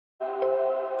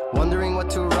Wondering what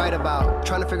to write about,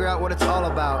 trying to figure out what it's all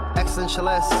about.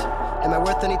 Existentialist, am I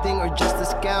worth anything or just a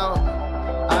scout?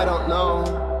 I don't know.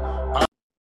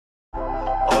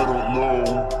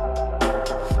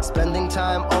 Spending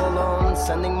time all alone,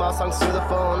 sending my songs to the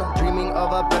phone, dreaming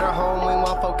of a better home,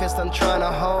 meanwhile focused on trying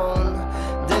to hone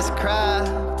this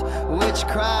craft,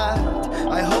 witchcraft.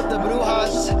 I hope the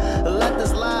brujas let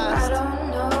this last.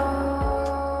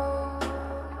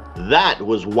 That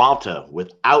was Walter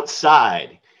with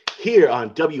Outside here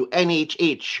on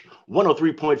WNHH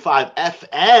 103.5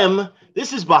 FM.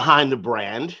 This is Behind the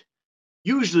Brand,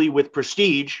 usually with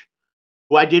Prestige,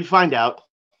 who I did find out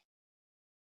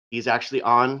he's actually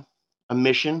on a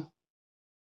mission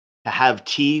to have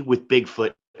tea with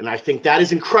Bigfoot. And I think that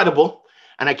is incredible.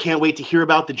 And I can't wait to hear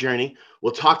about the journey.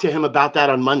 We'll talk to him about that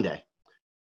on Monday.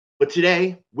 But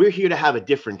today, we're here to have a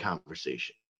different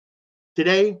conversation.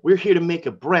 Today, we're here to make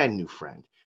a brand new friend.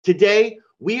 Today,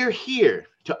 we are here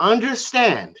to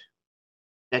understand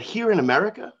that here in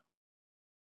America,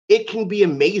 it can be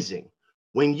amazing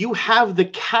when you have the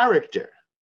character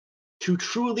to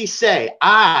truly say,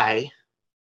 I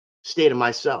stay to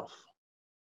myself.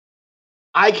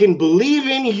 I can believe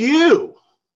in you,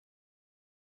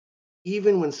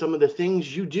 even when some of the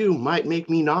things you do might make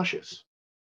me nauseous.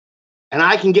 And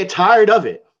I can get tired of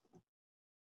it.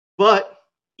 But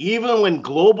even when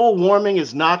global warming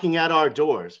is knocking at our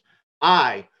doors,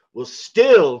 I will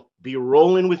still be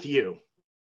rolling with you.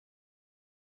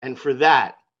 And for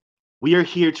that, we are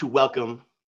here to welcome,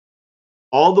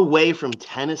 all the way from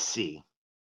Tennessee,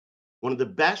 one of the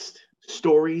best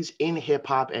stories in hip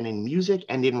hop and in music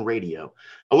and in radio.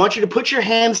 I want you to put your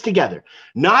hands together.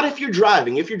 Not if you're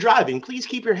driving. If you're driving, please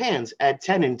keep your hands at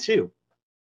 10 and 2.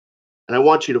 And I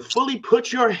want you to fully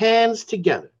put your hands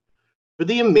together for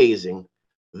the amazing,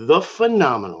 the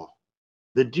phenomenal,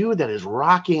 the dude that is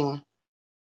rocking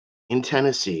in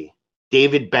Tennessee,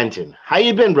 David Benton. How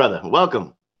you been, brother?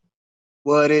 Welcome.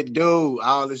 What it do?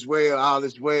 All is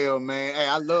well, man. Hey,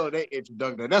 I love that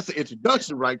introduction. That's an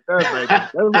introduction right there, baby.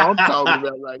 That's what I'm talking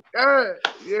about. Like,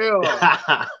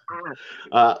 yeah.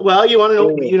 Well, you want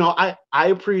to know, I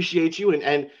appreciate you.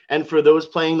 And for those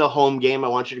playing the home game, I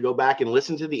want you to go back and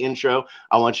listen to the intro.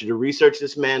 I want you to research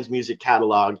this man's music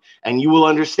catalog, and you will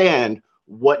understand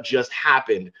what just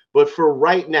happened. But for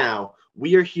right now,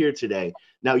 we are here today.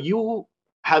 Now, you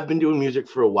have been doing music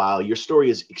for a while. Your story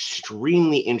is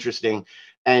extremely interesting.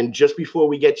 And just before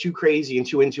we get too crazy and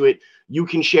too into it, you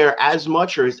can share as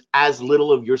much or as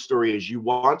little of your story as you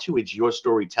want to. It's your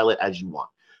story. Tell it as you want.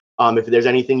 If there's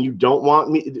anything you don't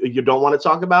want to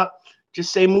talk about,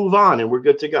 just say move on and we're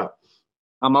good to go.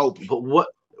 I'm open. But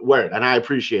word, and I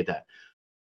appreciate that.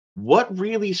 What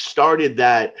really started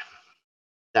that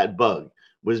bug?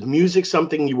 Was music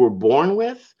something you were born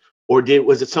with, or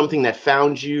was it something that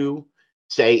found you,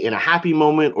 say, in a happy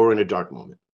moment or in a dark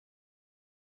moment?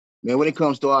 Man, when it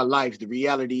comes to our lives, the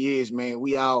reality is, man,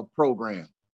 we all programmed.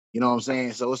 You know what I'm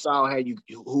saying? So it's all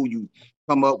who you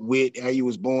come up with, how you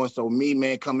was born. So me,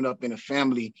 man, coming up in a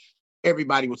family,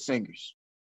 everybody was singers.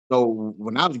 So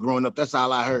when I was growing up, that's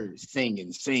all I heard: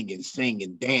 singing,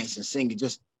 dancing, singing,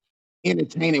 just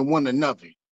entertaining one another.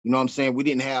 You know what I'm saying? We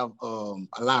didn't have a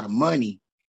lot of money,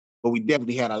 but we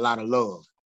definitely had a lot of love.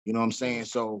 You know what I'm saying?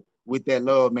 So with that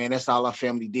love, man, that's all our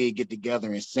family did, get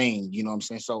together and sing. You know what I'm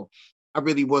saying? So I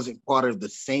really wasn't part of the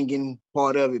singing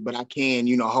part of it, but I can,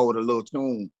 hold a little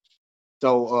tune.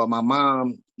 So my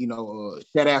mom,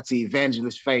 shout out to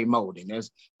Evangelist Faye Molden.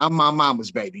 I'm my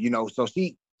mama's baby, so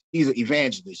she's an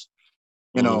evangelist.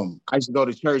 And I used to go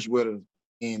to church with her.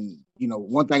 And,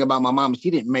 one thing about my mama,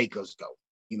 she didn't make us go.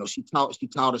 She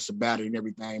taught us about it and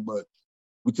everything, but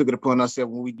we took it upon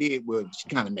ourselves when we did. Well, she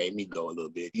kind of made me go a little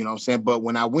bit, you know what I'm saying? But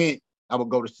when I went, I would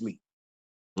go to sleep.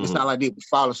 That's all I did was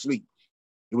fall asleep.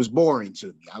 It was boring to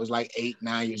me. I was like 8,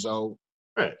 9 years old.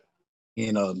 Right.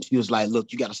 And she was like,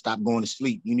 look, you got to stop going to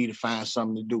sleep. You need to find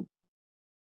something to do.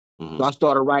 So I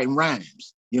started writing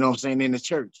rhymes, you know what I'm saying, in the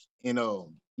church. And,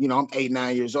 I'm 8,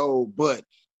 9 years old, but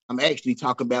I'm actually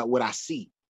talking about what I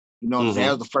see. You know what I'm saying?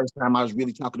 That was the first time I was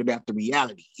really talking about the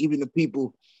reality. Even the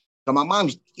people, so my mom,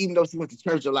 even though she went to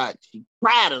church a lot, she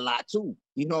cried a lot too.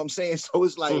 You know what I'm saying? So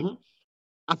it's like,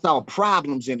 I saw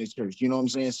problems in the church, you know what I'm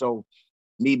saying? So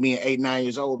me being 8, 9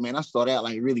 years old, man, I started out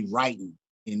like really writing.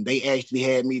 And they actually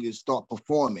had me to start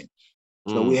performing.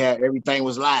 So we had, everything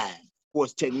was live. Of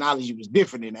course, technology was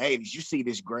different in the 80s. You see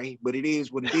this, Gray, but it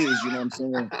is what it is, you know what I'm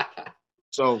saying?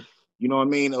 So, you know what I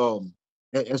mean?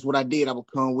 That's what I did. I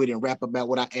would come with and rap about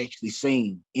what I actually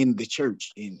seen in the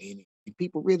church. And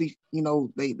people really,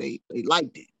 they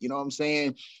liked it. You know what I'm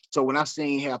saying? So when I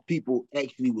seen how people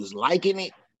actually was liking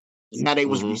it and how they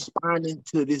was responding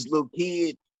to this little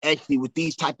kid, actually with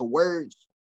these type of words,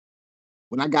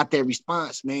 when I got that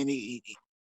response, man, it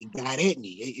got at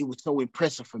me. It was so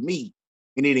impressive for me,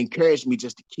 and it encouraged me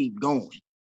just to keep going.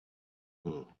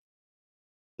 Hmm.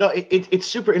 No, it's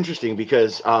super interesting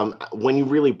because when you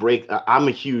really break, I'm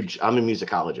a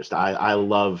musicologist. I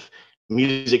love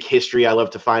music history. I love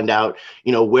to find out,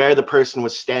 where the person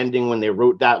was standing when they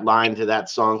wrote that line to that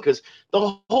song, because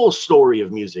the whole story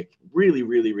of music really,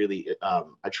 really, really,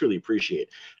 I truly appreciate.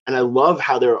 And I love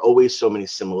how there are always so many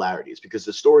similarities, because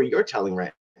the story you're telling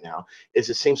right now is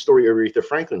the same story Aretha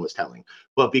Franklin was telling.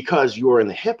 But because you're in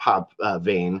the hip hop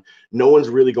vein, no one's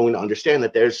really going to understand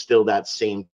that there's still that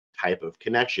same type of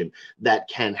connection that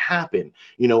can happen,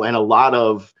 and a lot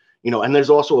of, and there's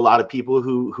also a lot of people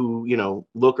who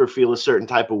look or feel a certain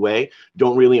type of way,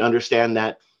 don't really understand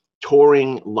that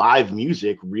touring live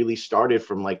music really started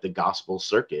from like the gospel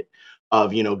circuit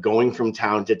of, going from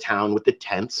town to town with the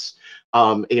tents,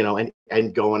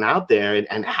 and going out there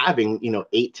and having,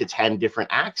 8 to 10 different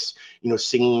acts,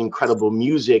 singing incredible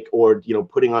music, or,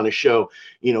 putting on a show,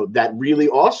 that really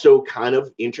also kind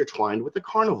of intertwined with the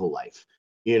carnival life.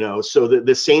 So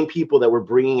the same people that were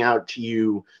bringing out to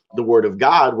you the word of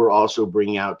God were also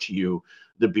bringing out to you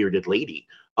the bearded lady.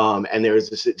 And there's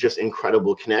this just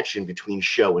incredible connection between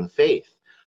show and faith.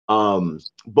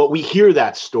 But we hear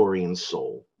that story in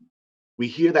soul. We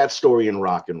hear that story in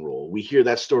rock and roll. We hear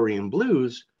that story in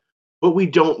blues, but we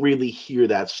don't really hear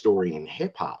that story in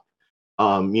hip hop.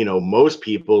 Most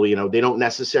people, they don't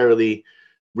necessarily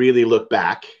really look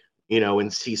back,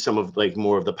 and see some of like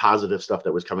more of the positive stuff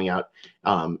that was coming out,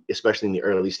 especially in the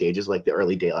early stages, like the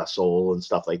early De La Soul and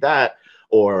stuff like that,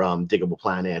 or Diggable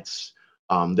Planets.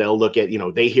 They'll look at,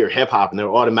 they hear hip hop and they're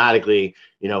automatically,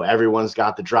 everyone's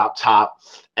got the drop top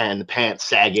and the pants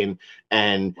sagging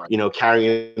and,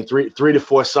 carrying three to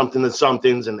four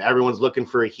somethings, and everyone's looking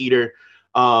for a heater.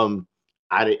 It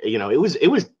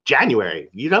was January.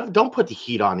 Don't put the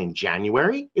heat on in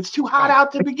January. It's too hot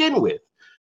out to begin with.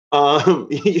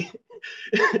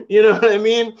 You know what I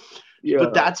mean? Yeah.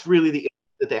 But that's really the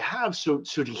that they have. So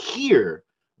to hear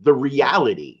the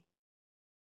reality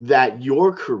that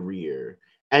your career,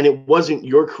 and it wasn't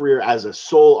your career as a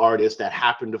soul artist that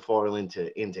happened to fall into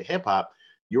hip hop.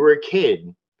 You were a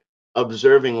kid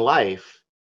observing life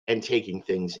and taking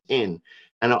things in.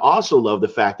 And I also love the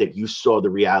fact that you saw the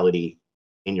reality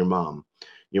in your mom.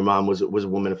 Your mom was a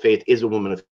woman of faith, is a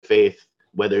woman of faith,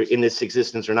 whether in this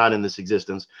existence or not in this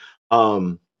existence.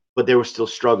 But there was still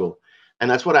struggle. And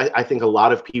that's what I think a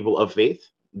lot of people of faith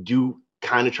do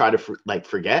kind of try to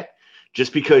forget.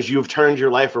 Just because you've turned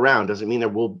your life around doesn't mean there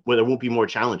won't be more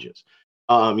challenges.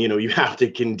 You have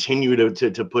to continue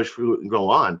to push through and go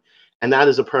on. And that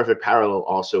is a perfect parallel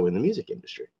also in the music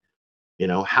industry.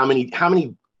 How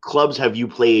many clubs have you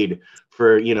played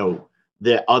for,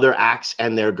 the other acts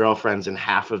and their girlfriends, and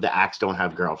half of the acts don't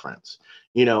have girlfriends?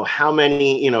 How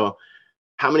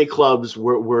many clubs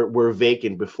were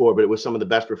vacant before, but it was some of the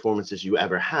best performances you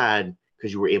ever had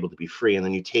because you were able to be free. And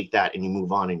then you take that and you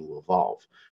move on and you evolve.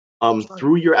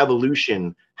 Through your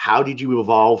evolution, how did you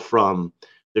evolve from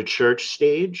the church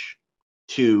stage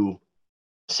to,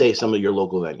 say, some of your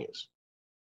local venues?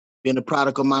 Being a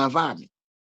product of my environment.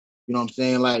 You know what I'm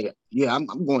saying? Like, yeah, I'm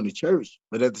going to church,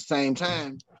 but at the same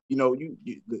time,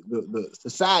 the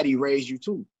society raised you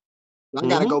too. I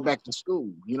got to go back to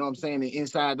school. You know what I'm saying? And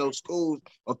inside those schools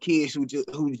are kids who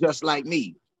just like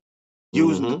me,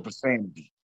 using the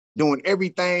profanity, doing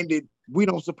everything that we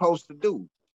don't supposed to do.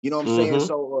 You know what I'm saying?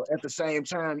 So at the same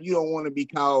time, you don't want to be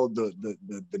called the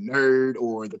nerd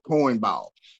or the cornball.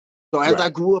 So as I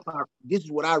grew up, this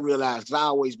is what I realized, because I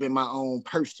always been my own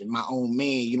person, my own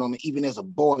man. You know what I mean? Even as a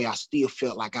boy, I still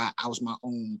felt like I was my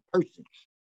own person.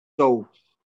 So,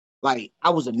 like, I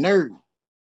was a nerd,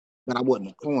 but I wasn't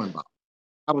a cornball.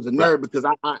 I was a nerd because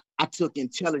I took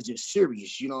intelligence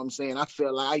serious. You know what I'm saying? I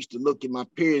felt like I used to look at my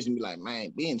peers and be like,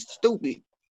 man, being stupid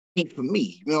ain't for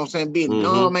me. You know what I'm saying? Being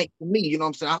dumb ain't for me. You know what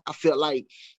I'm saying? I felt like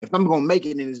if I'm going to make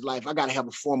it in this life, I got to have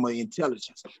a form of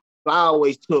intelligence. So I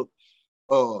always took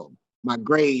my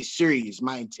grades serious,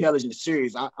 my intelligence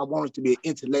serious. I wanted to be an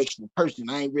intellectual person.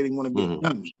 I ain't really want to be a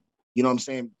dummy. You know what I'm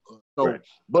saying?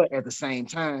 But at the same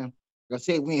time, like I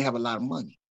said, we didn't have a lot of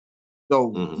money.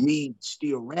 So me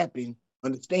still rapping,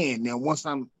 understand now. Once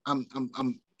I'm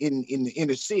in the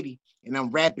inner city and I'm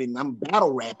rapping, I'm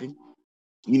battle rapping.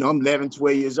 I'm 11,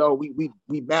 12 years old.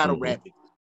 We battle rapping.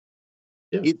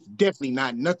 Yeah. It's definitely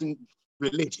not nothing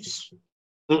religious.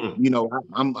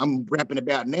 I'm rapping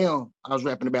about now. I was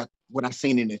rapping about what I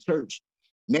seen in the church.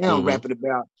 Now I'm rapping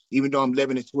about, even though I'm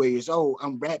 11 and 12 years old,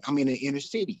 I'm in the inner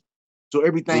city. So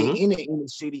everything in the inner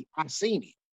city, I seen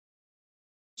it.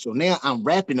 So now I'm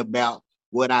rapping about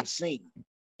what I seen.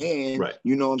 And Right.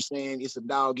 you know what I'm saying? It's a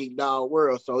dog eat dog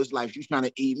world. So it's like, if you're trying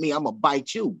to eat me, I'm gonna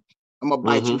bite you. I'm gonna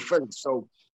bite you first. So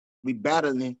we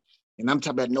battling, and I'm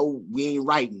talking about no, we ain't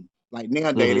writing. Like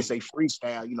nowadays they say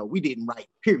freestyle, you know, we didn't write,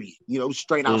 period. You know,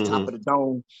 straight off top of the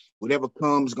dome, whatever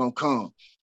comes gonna come.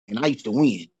 And I used to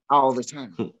win all the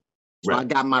time. So I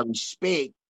got my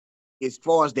respect as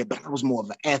far as that, but I was more of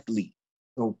an athlete.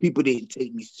 So people didn't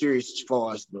take me serious as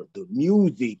far as the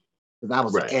music, because I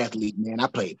was an athlete, man. I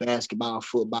played basketball,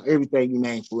 football, everything you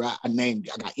name for. I named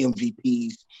it. I got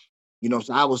MVPs, you know.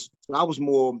 So I was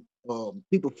more.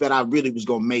 People felt I really was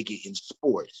gonna make it in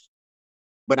sports,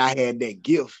 but I had that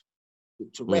gift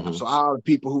to rap. So all the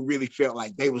people who really felt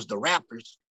like they was the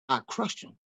rappers, I crushed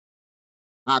them.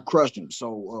 So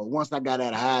once I got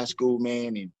out of high school,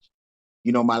 man, and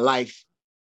you know, my life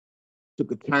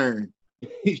took a turn.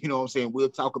 You know what I'm saying? We'll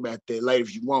talk about that later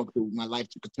if you want to. My life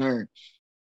took a turn.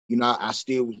 You know, I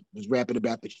still was rapping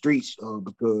about the streets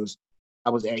because I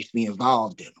was actually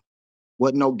involved in them.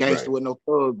 Wasn't no gangster, wasn't no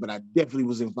thug, but I definitely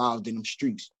was involved in them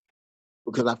streets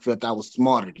because I felt I was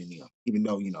smarter than them, even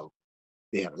though, you know,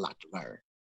 they had a lot to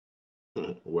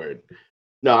learn. Word.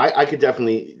 No, I could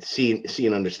definitely see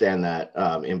and understand that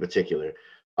in particular.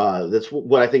 That's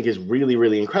what I think is really,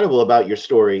 really incredible about your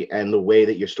story, and the way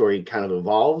that your story kind of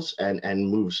evolves and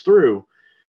moves through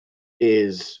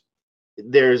is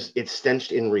it's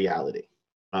stenched in reality.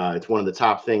 It's one of the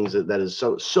top things that is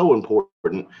so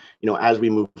important, you know, as we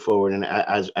move forward and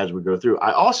as we go through.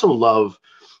 I also love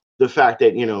the fact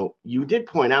that, you know, you did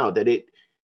point out that it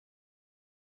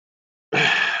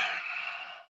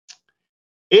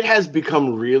has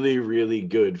become really, really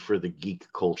good for the geek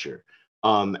culture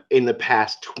in the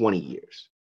past 20 years.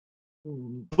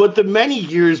 But the many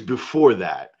years before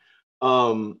that,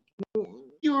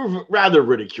 you were rather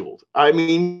ridiculed. I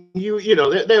mean, you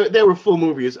know, there were full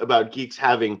movies about geeks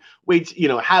having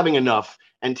having enough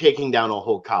and taking down a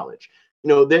whole college. You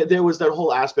know, there was that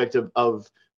whole aspect of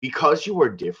because you are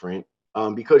different,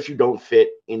 because you don't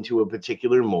fit into a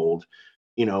particular mold,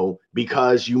 you know,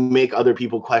 because you make other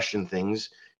people question things,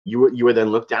 you are then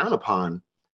looked down upon.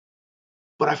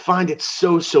 But I find it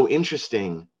so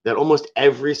interesting that almost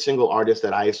every single artist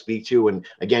that I speak to, and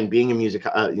again, being a music,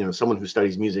 someone who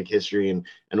studies music history and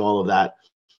all of that,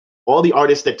 all the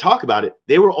artists that talk about it,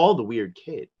 they were all the weird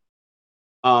kid.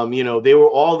 You know, they were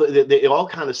all they all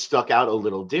kind of stuck out a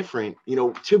little different. You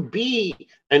know, to be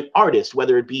an artist,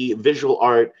 whether it be visual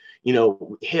art, you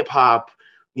know, hip hop,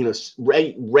 you know,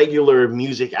 regular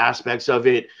music aspects of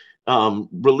it,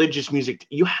 religious music,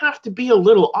 you have to be a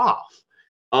little off.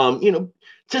 You know,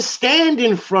 to stand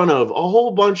in front of a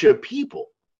whole bunch of people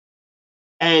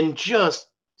and just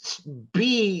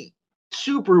be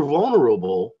super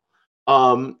vulnerable,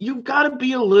 you've got to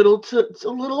be a little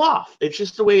off. It's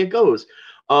just the way it goes.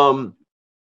 And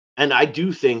I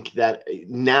do think that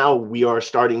now we are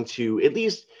starting to, at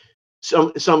least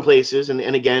some places, and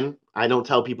again, I don't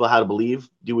tell people how to believe.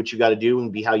 Do what you got to do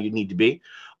and be how you need to be.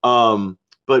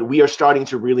 But we are starting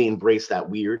to really embrace that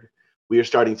weird. We are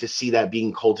starting to see that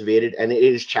being cultivated, and it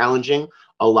is challenging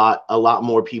a lot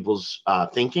more people's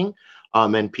thinking.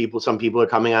 And some people are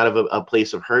coming out of a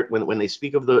place of hurt when they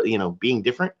speak of the, you know, being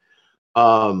different.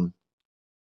 But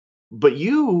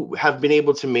you have been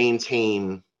able to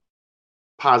maintain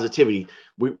positivity.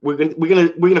 We're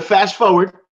gonna fast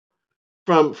forward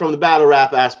from the battle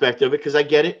rap aspect of it, because I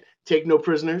get it. Take no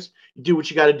prisoners. You do what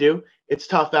you got to do. It's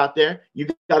tough out there. You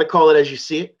got to call it as you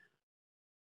see it.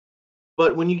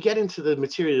 But when you get into the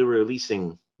material you're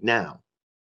releasing now,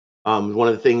 one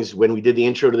of the things when we did the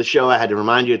intro to the show, I had to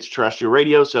remind you it's terrestrial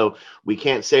radio, so we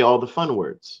can't say all the fun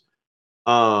words.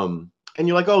 And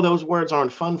you're like, oh, those words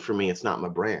aren't fun for me. It's not my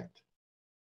brand.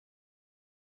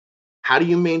 How do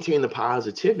you maintain the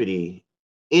positivity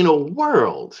in a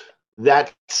world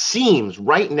that seems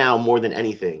right now more than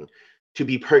anything to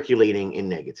be percolating in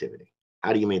negativity?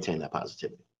 How do you maintain that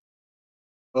positivity?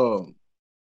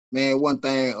 Man, one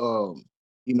thing,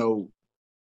 you know,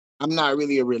 I'm not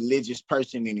really a religious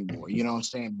person anymore. You know what I'm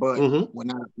saying? But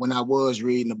when I was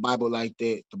reading the Bible like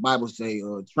that, the Bible say,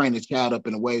 train a child up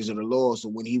in the ways of the Lord, so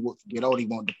when he get old, he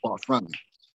won't depart from it.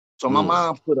 So my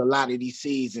mom put a lot of these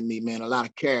seeds in me, man, a lot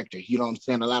of character. You know what I'm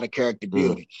saying? A lot of character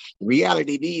building. The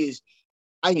reality is,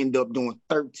 I ended up doing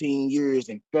 13 years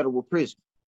in federal prison.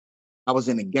 I was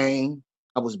in a gang.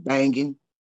 I was banging.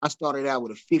 I started out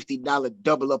with a $50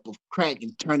 double up of crack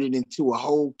and turned it into a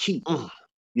whole key,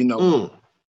 you know.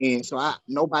 And so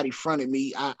nobody fronted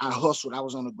me. I hustled. I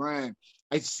was on the grind.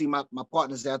 I used to see my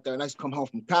partners out there, and I used to come home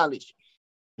from college.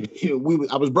 You know,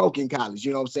 I was broke in college,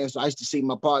 you know what I'm saying? So I used to see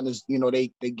my partners, you know,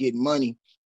 they get money.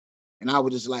 And I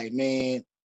was just like, man,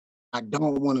 I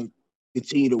don't want to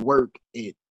continue to work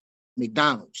at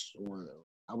McDonald's, or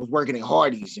I was working at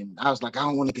Hardee's, and I was like, I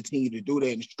don't want to continue to do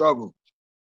that and struggle.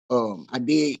 I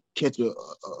did catch a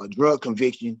drug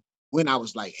conviction when I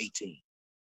was like 18. You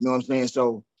know what I'm saying?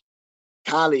 So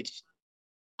college,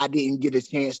 I didn't get a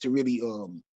chance to really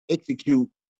execute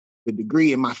the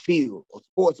degree in my field of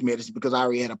sports medicine because I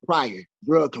already had a prior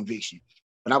drug conviction.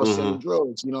 But I was selling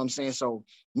drugs, you know what I'm saying? So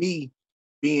me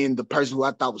being the person who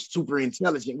I thought was super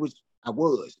intelligent, which I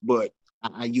was, but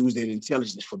I used that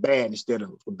intelligence for bad instead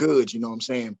of for good, you know what I'm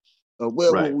saying?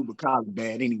 What we would call it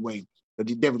bad anyway, but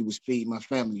it definitely was feeding my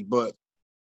family. But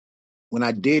when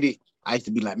I did it, I used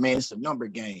to be like, man, it's a number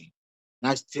game. And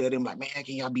I used to tell them, like, man, how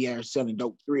can y'all be out here selling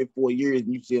dope 3 or 4 years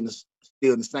and you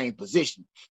still in the same position?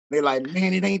 They're like,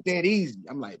 man, it ain't that easy.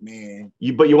 I'm like, man.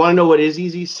 But you want to know what is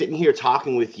easy? Sitting here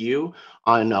talking with you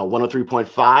on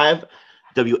 103.5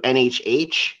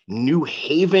 WNHH, New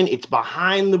Haven. It's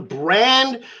behind the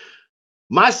brand.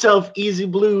 Myself, Easy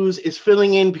Blues, is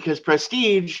filling in because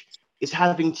Prestige is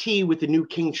having tea with the new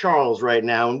King Charles right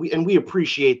now, and we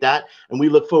appreciate that, and we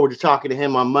look forward to talking to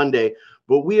him on Monday.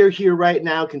 But we are here right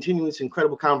now continuing this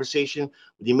incredible conversation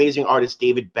with the amazing artist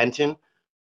David Benton.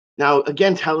 Now,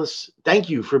 again, thank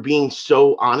you for being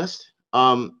so honest.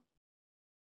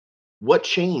 What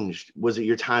changed? Was it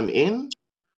your time in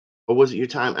or was it your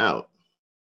time out?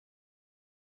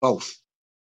 Both,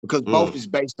 because both is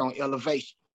based on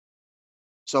elevation.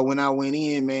 So when I went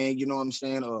in, man, you know what I'm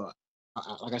saying?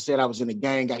 Like I said, I was in a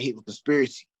gang, got hit with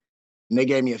conspiracy. And they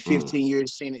gave me a 15-year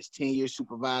sentence, 10-year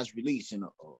supervised release, and a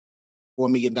 $4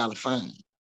 million fine.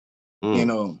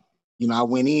 And, I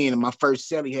went in, and my first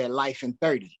cellie had life in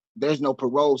 30. There's no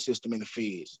parole system in the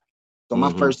feds. So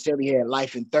my first cellie had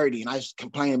life in 30, and I was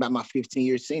complaining about my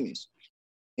 15-year sentence.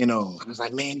 I was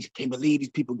like, man, I can't believe these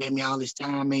people gave me all this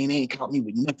time, man. They ain't caught me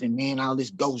with nothing, man. All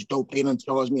this ghost dope. They done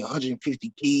charged me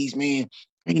 150 keys, man.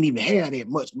 I ain't even have that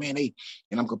much, man.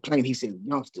 And I'm complaining. He said,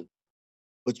 youngster,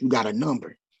 but you got a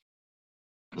number.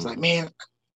 I was like, man,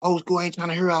 old school, I ain't trying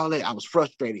to hear all that. I was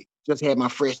frustrated. Just had my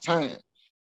fresh time.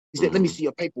 He said, let me see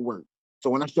your paperwork.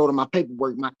 So when I showed him my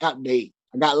paperwork, my out date,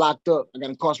 I got locked up. I got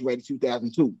incarcerated in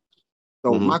 2002.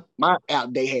 So my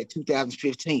out date had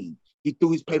 2015. He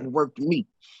threw his paperwork to me.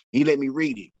 He let me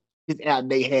read it. His out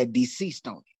date had deceased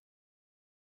on it.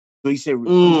 So he said,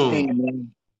 understand,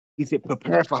 man. He said,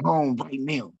 prepare for home right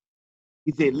now.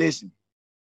 He said, listen,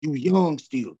 you young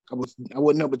still. I was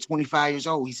number 25 years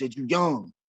old. He said, you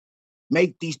young.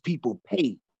 Make these people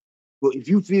pay. But if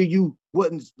you feel you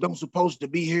don't supposed to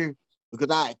be here, because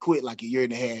I had quit like a year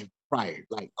and a half prior,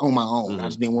 like on my own. I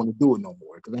just didn't want to do it no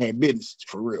more because I had businesses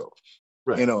for real.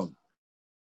 Right. And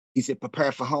he said,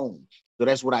 prepare for home. So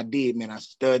that's what I did, man. I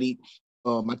studied.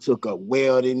 I took up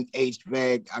welding,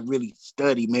 HVAC. I really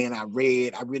studied, man. I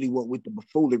read. I really went with the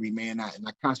buffoonery, man. And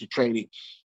I concentrated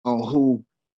on who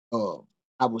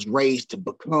I was raised to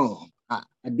become. I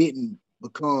didn't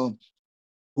become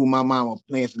who my mama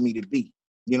planned for me to be.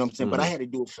 You know what I'm saying? But I had to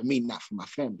do it for me, not for my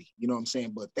family. You know what I'm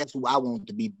saying? But that's who I wanted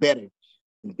to be better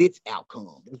than this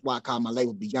outcome. That's why I call my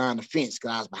label Beyond the Fence,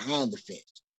 because I was behind the fence.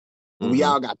 But we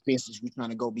all got fences we're trying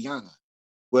to go beyond.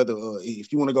 Whether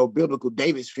if you want to go biblical,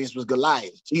 David's fence was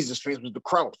Goliath. Jesus' fence was the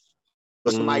cross.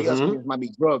 But somebody else's fence might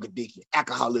be drug addiction,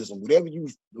 alcoholism, whatever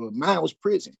mine was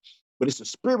prison. But it's a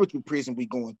spiritual prison we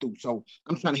going through. So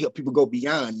I'm trying to help people go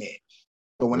beyond that.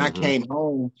 So when I came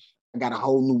home, I got a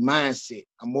whole new mindset.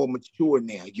 I'm more mature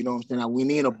now. You know what I'm saying? I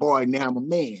went in a bar and now I'm a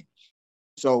man.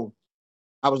 So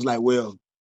I was like, well,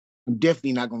 I'm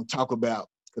definitely not going to talk about,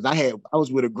 because I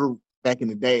was with a group back in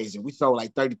the days and we sold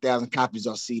like 30,000 copies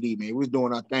on CD, man. We was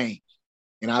doing our thing.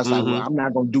 And I was like, well, I'm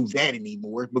not going to do that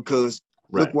anymore because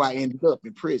look where I ended up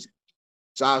in prison.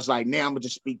 So I was like, now I'm going to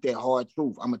just speak that hard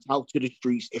truth. I'm going to talk to the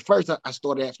streets. At first, I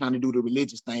started out trying to do the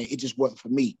religious thing. It just wasn't for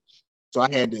me. So I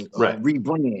had to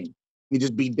rebrand and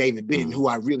just be David Benton, who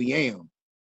I really am.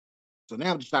 So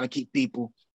now I'm just trying to keep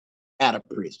people out of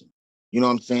prison. You know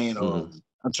what I'm saying?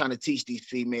 I'm trying to teach these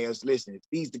females, listen, if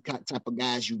these the type of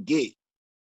guys you get,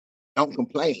 don't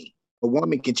complain. A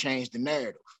woman can change the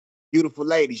narrative. Beautiful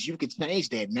ladies, you can change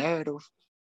that narrative.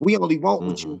 We only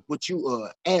want what you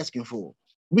asking for.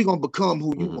 We're going to become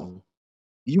who you want.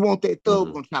 You want that thug,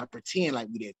 we're going to try to pretend like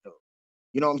we that thug.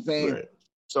 You know what I'm saying? Right.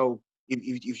 So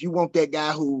if you want that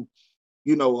guy who,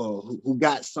 who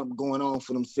got something going on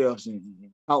for themselves and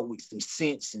talk with some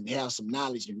sense and have some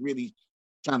knowledge and really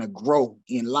trying to grow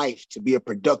in life to be a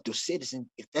productive citizen,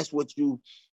 if that's what you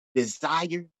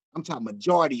desire, I'm talking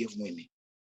majority of women.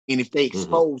 And if they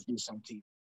expose you something,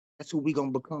 that's who we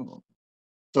going to become.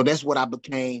 So that's what I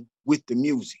became with the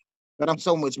music. But I'm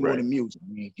so much more than music,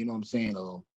 man. You know what I'm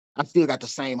saying? I still got the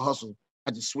same hustle.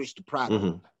 I just switched the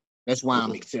product. That's why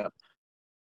I'm accepted.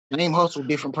 Same hustle,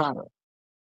 different product.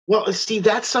 Well, see,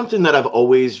 that's something that I've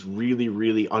always really,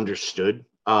 really understood.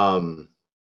 And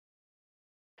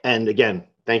again,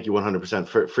 thank you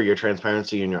 100% for your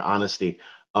transparency and your honesty.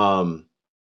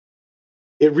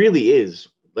 It really is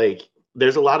like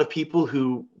there's a lot of people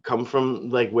who come from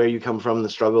like where you come from, the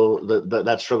struggle,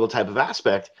 that struggle type of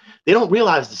aspect. They don't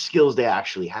realize the skills they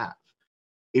actually have.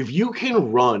 If you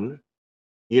can run,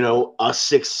 a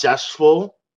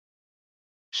successful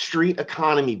street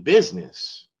economy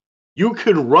business, you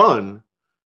could run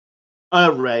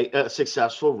a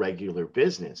successful regular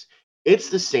business. It's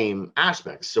the same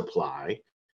aspect: supply,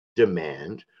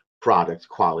 demand, product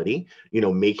quality,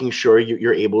 making sure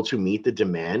you're able to meet the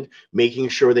demand, making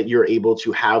sure that you're able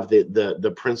to have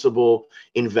the principal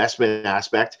investment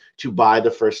aspect to buy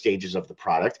the first stages of the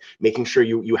product, making sure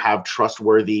you have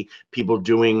trustworthy people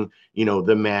doing,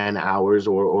 the man hours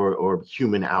or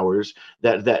human hours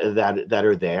that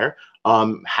are there,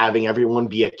 having everyone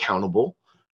be accountable.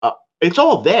 It's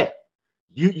all there.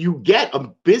 You get a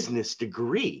business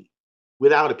degree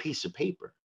without a piece of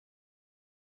paper.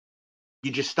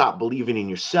 You just stop believing in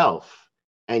yourself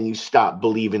and you stop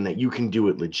believing that you can do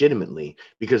it legitimately,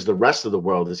 because the rest of the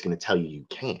world is going to tell you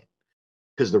can't.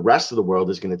 Because the rest of the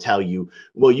world is going to tell you,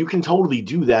 well, you can totally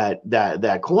do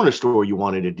that corner store you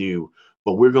wanted to do,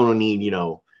 but we're going to need,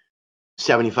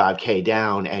 $75K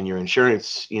down, and your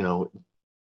insurance,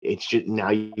 it's just now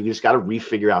you just got to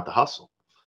refigure out the hustle.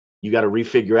 You got to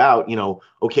refigure out,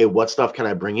 okay, what stuff can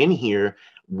I bring in here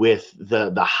with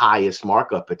the highest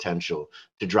markup potential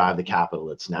to drive the capital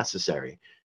that's necessary.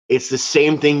 It's the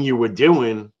same thing you were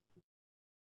doing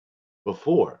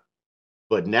before,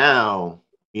 but now,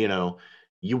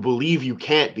 you believe you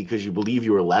can't because you believe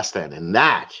you are less than, and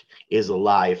that is a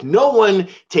lie. If no one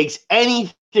takes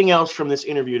anything else from this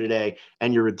interview today,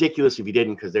 and you're ridiculous if you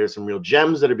didn't, because there's some real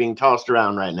gems that are being tossed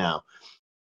around right now,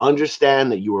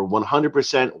 understand that you are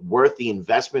 100% worth the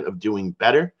investment of doing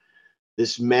better.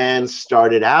 This man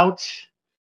started out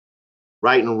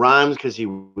writing rhymes because he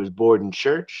was bored in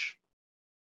church,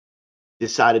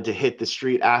 decided to hit the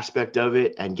street aspect of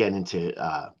it and get into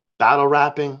battle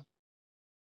rapping,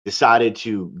 decided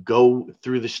to go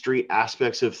through the street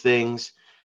aspects of things,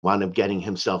 wound up getting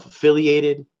himself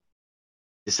affiliated,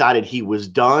 decided he was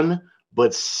done,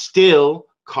 but still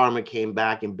karma came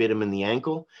back and bit him in the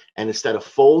ankle. And instead of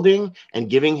folding and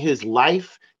giving his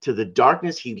life to the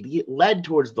darkness, he led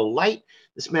towards the light.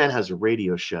 This man has a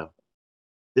radio show.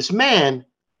 This man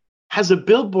has a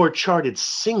Billboard charted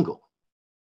single.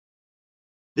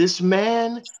 This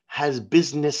man has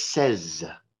businesses.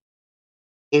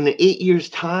 In 8 years'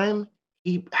 time,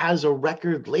 he has a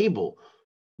record label.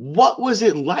 What was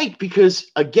it like? Because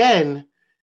again,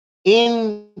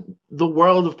 in the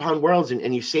world of Pound Worlds,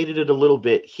 and you stated it a little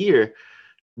bit here,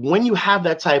 when you have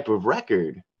that type of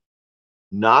record,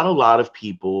 not a lot of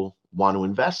people want to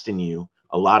invest in you.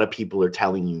 A lot of people are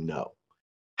telling you no.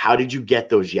 How did you get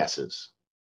those yeses?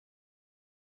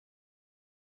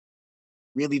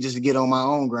 Really just to get on my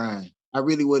own grind. I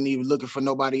really wasn't even looking for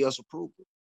nobody else's approval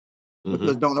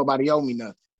because don't nobody owe me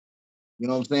nothing. You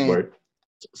know what I'm saying? Word.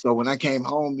 So when I came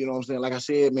home, you know what I'm saying? Like I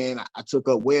said, man, I took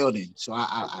up welding. So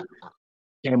I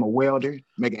became a welder,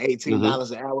 making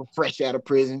 $18 an hour, fresh out of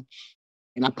prison.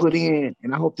 And I put in,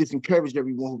 and I hope this encouraged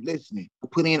everyone who's listening, I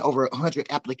put in over 100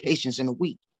 applications in a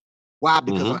week. Why?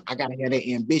 Because I got to have that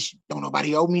ambition. Don't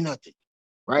nobody owe me nothing,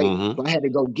 right? So I had to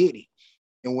go get it.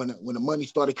 And when the money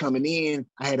started coming in,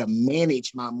 I had to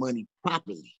manage my money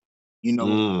properly.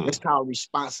 That's called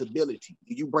responsibility.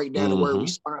 If you break down the word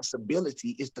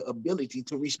responsibility, it's the ability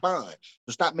to respond.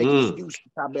 So stop making excuses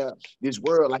about this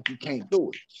world like you can't do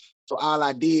it. So all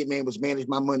I did, man, was manage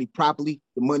my money properly.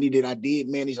 The money that I did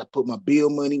manage, I put my bill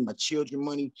money, my children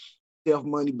money, self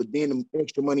money, but then the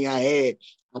extra money I had,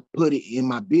 I put it in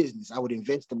my business. I would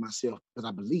invest in myself because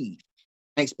I believed.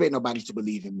 I ain't expect nobody to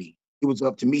believe in me. It was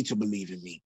up to me to believe in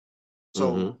me.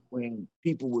 So when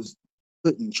people was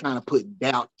trying to put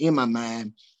doubt in my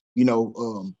mind,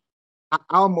 I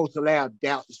almost allowed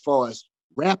doubt as far as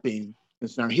rapping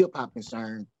concerned, hip hop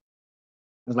concerned.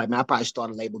 I was like, man, I probably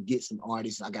start a label, get some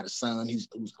artists. I got a son who's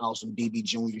awesome, DB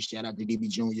Jr. Shout out to DB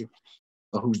Jr.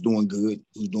 Who's doing good,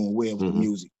 who's doing well with the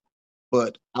music.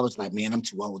 But I was like, man, I'm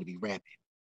too old to be rapping.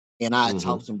 And I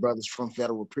talked to some brothers from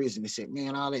federal prison and said,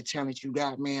 man, all that talent you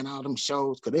got, man, all them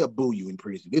shows, because they'll boo you in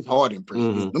prison. It's hard in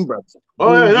prison. Them brothers.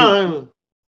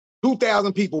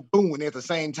 2,000 people booing at the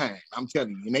same time. I'm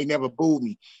telling you, and they never booed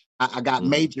me. I got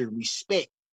major respect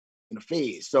in the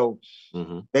feds. So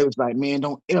they was like, man,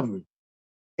 don't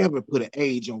ever put an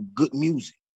age on good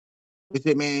music. They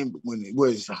said, man, when it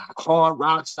was hard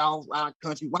rock, soft rock,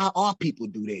 country, why all people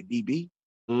do that, DB?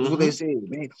 That's what they said,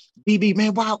 man. DB,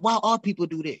 man, why all people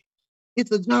do that?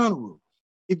 It's a genre.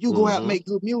 If you go out and make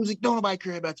good music, don't nobody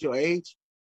care about your age.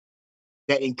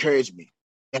 That encouraged me.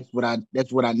 That's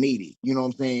what I needed. You know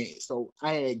what I'm saying? So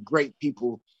I had great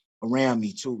people around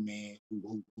me too, man,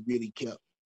 who really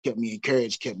kept me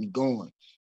encouraged, kept me going.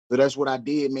 So that's what I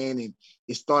did, man. And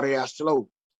it started out slow,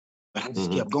 but I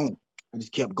just kept going. I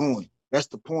just kept going. That's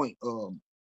the point.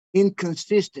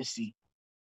 Inconsistency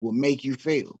will make you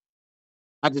fail.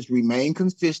 I just remained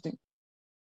consistent,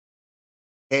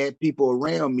 had people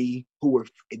around me who were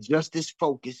just as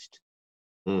focused.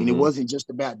 And it wasn't just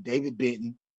about David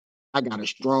Benton. I got a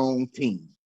strong team.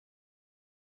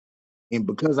 And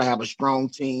because I have a strong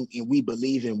team and we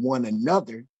believe in one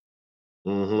another,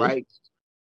 right?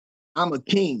 I'm a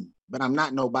king, but I'm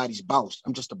not nobody's boss.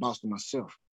 I'm just a boss to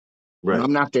myself. Right. You know,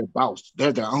 I'm not their boss.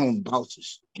 They're their own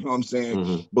bosses. You know what I'm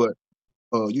saying? But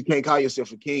you can't call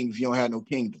yourself a king if you don't have no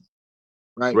kingdom.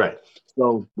 Right. Right.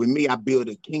 So with me, I built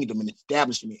a kingdom, an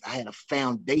establishment. I had a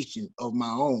foundation of my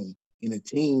own in a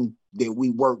team that we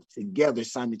worked together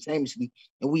simultaneously,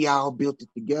 and we all built it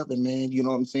together, man. You know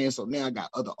what I'm saying? So now I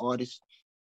got other artists.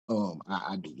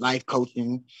 I do life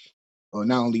coaching.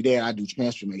 Not only that, I do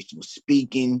transformational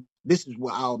speaking. This is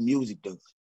what all music does.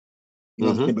 You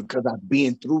know what I'm saying? Because I've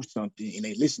been through something and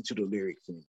they listen to the lyrics.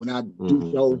 And when I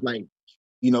do shows like,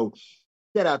 you know,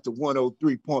 shout out to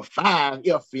 103.5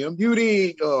 FM. You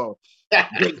did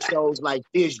great shows like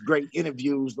this, great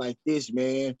interviews like this,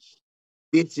 man.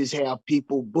 This is how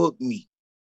people book me.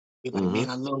 They're like, man,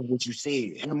 I love what you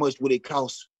said. How much would it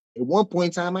cost? At one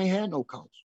point in time, I ain't had no cost.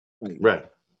 Like, right.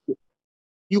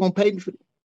 You gonna pay me for it?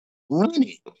 Run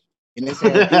it. And that's how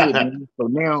I did, man. So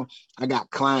now I got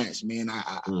clients, man.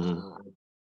 I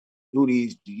do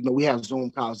these, you know, we have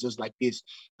Zoom calls just like this.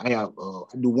 I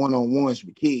do one-on-ones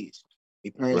with kids.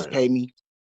 Their parents pay me,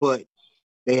 but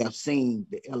they have seen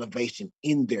the elevation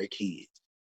in their kids.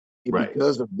 And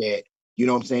because of that, you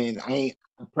know what I'm saying? I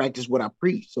practice what I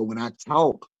preach. So when I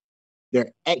talk,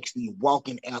 they're actually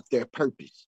walking out their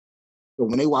purpose. So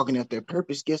when they walking out their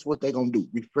purpose, guess what they're gonna do?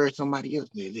 Refer somebody else.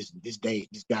 Man, this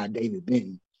guy, David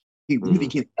Benton, he really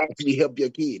can actually help your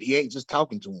kid. He ain't just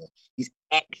talking to him. He's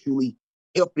actually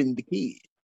helping the kid.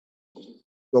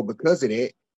 So because of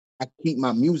that, I keep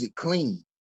my music clean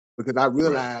because I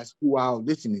realize who all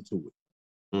listening to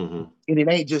it. And it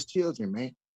ain't just children,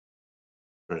 man.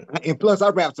 And plus, I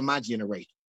rap to my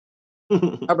generation.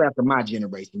 I rap to my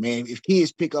generation, man. If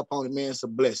kids pick up on it, man, it's a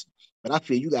blessing. But I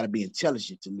feel you got to be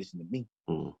intelligent to listen to me.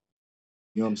 You know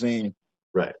what I'm saying?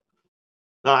 Right.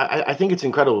 No, I think it's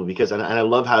incredible because, and I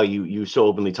love how you so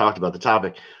openly talked about the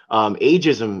topic.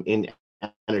 Ageism in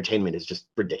entertainment is just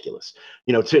ridiculous.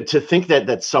 You know, to think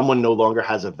that someone no longer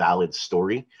has a valid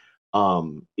story,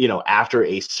 you know, after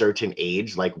a certain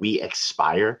age, like we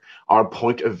expire, our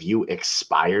point of view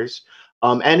expires.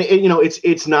 And you know,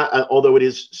 it's not, although it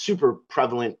is super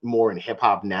prevalent more in hip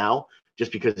hop now,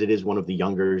 just because it is one of the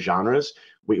younger genres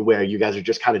where you guys are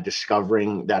just kind of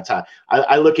discovering that time.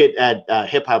 I look at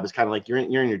hip hop as kind of like you're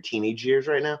in your teenage years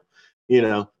right now, you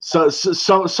know, so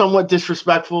somewhat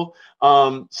disrespectful,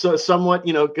 so somewhat,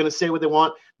 you know, gonna say what they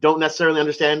want, don't necessarily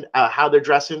understand how they're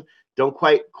dressing, don't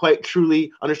quite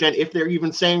truly understand if they're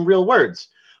even saying real words.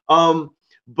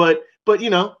 But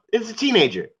you know, it's a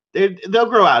teenager. They'll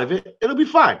grow out of it. It'll be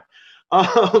fine.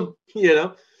 You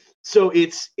know, so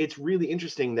it's really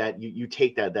interesting that you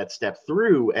take that step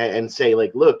through and say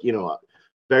like, look, you know,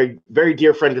 very, very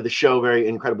dear friend of the show, very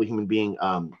incredible human being,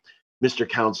 Mr.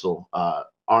 Council,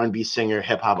 R&B singer,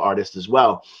 hip hop artist as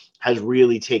well, has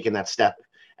really taken that step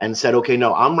and said, okay,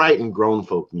 no, I'm writing grown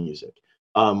folk music.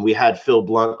 We had Phil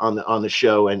Blunt on the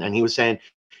show, and he was saying,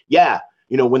 yeah,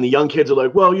 you know, when the young kids are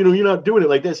like, well, you know, you're not doing it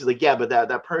like this. It's like, yeah, but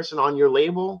that person on your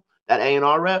label, that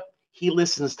A&R rep, he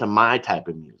listens to my type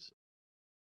of music.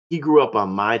 He grew up on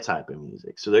my type of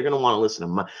music. So they're going to want to listen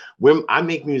to I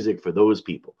make music for those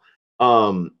people.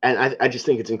 And I just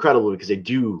think it's incredible because I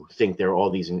do think there are all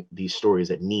these stories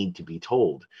that need to be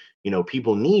told. You know,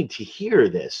 people need to hear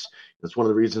this. That's one of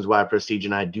the reasons why Prestige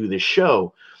and I do this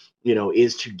show, you know,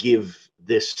 is to give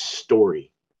this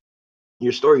story.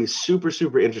 Your story is super,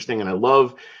 super interesting. And I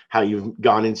love how you've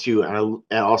gone into, and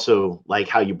also like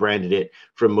how you branded it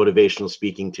from motivational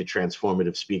speaking to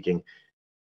transformative speaking.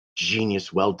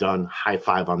 Genius. Well done. High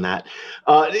five on that.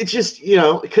 It's just, you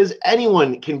know, because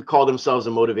anyone can call themselves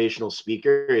a motivational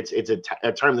speaker. It's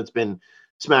a term that's been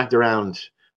smacked around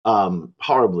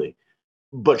horribly,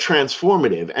 but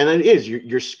transformative. And it is,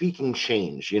 you're speaking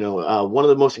change. You know, one of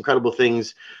the most incredible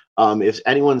things, if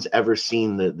anyone's ever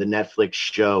seen the Netflix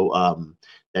show,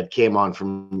 that came on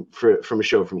from a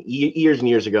show from years and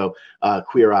years ago,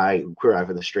 Queer Eye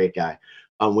for the Straight Guy.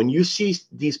 When you see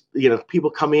these,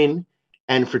 people come in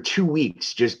and for 2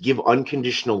 weeks just give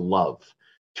unconditional love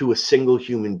to a single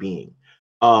human being,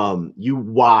 you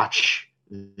watch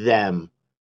them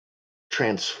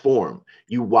transform.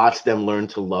 You watch them learn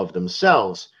to love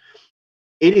themselves.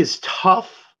 It is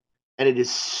tough, and it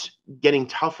is getting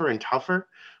tougher and tougher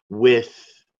with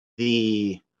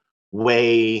the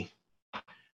way,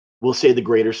 we'll say, the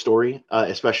greater story,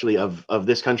 especially of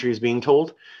this country, is being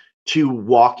told, to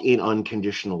walk in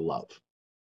unconditional love.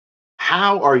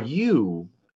 How are you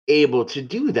able to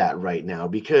do that right now?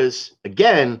 Because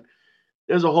again,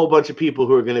 there's a whole bunch of people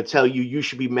who are going to tell you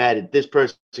should be mad at this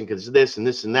person because this and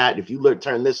this and that. If you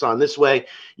turn this on this way,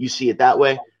 you see it that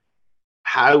way.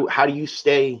 How do you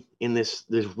stay in this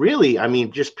really, I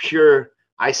mean, just pure,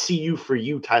 I see you for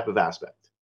you type of aspect?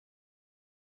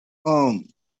 The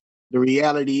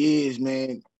reality is,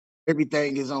 man,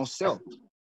 everything is on self.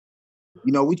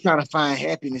 We trying to find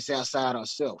happiness outside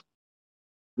ourselves.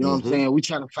 You know what I'm saying? We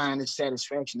trying to find this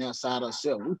satisfaction outside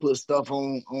ourselves. We put stuff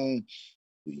on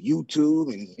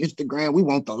YouTube and Instagram. We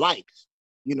want the likes,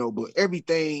 but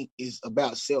everything is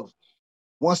about self.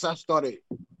 Once I started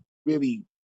really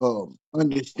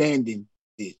understanding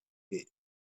that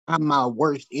I'm my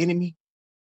worst enemy,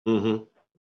 then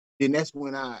that's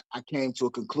when I came to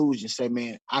a conclusion, say,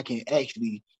 man, I can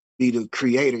actually be the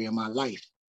creator in my life.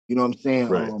 You know what I'm saying?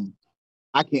 Right.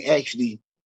 I can actually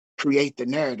create the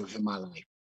narrative in my life.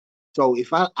 So if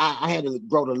I had to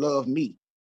grow to love me,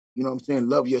 you know what I'm saying?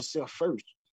 Love yourself first.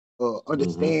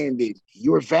 Understand that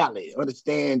you're valid.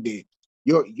 Understand that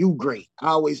you great.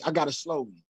 I got a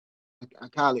slogan. I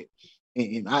call it,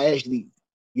 and I actually,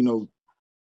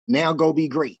 now go be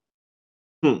great.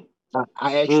 I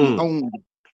actually own it.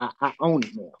 I own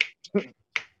it now.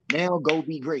 Now go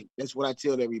be great. That's what I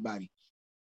tell everybody.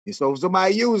 And so if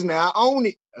somebody use now, I own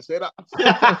it. I said,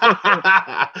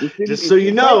 just so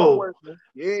you know.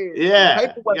 Yeah.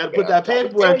 You got to put that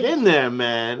paperwork in there,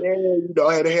 man. Yeah,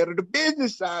 I had to handle the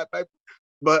business side, baby.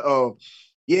 But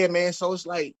yeah, man. So it's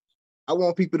like I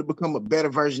want people to become a better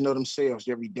version of themselves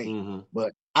every day.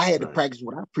 But I had to practice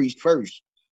what I preached first.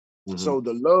 So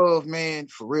the love, man,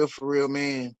 for real,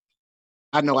 man.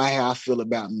 I know how I feel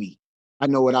about me. I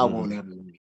know what I want out of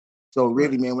me. So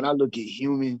really, man, when I look at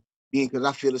human being, because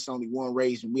I feel it's only one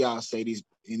race, and we all say this,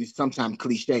 and it's sometimes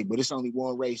cliche, but it's only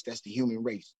one race. That's the human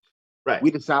race. Right.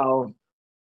 We just all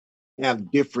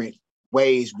have different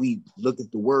ways we look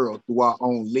at the world through our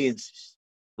own lenses.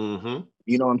 You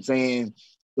know what I'm saying?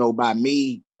 So by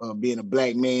me being a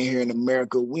Black man here in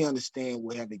America, we understand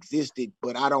what have existed,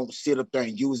 but I don't sit up there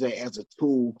and use that as a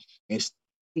tool and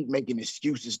keep making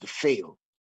excuses to fail.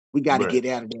 We got to get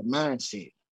out of that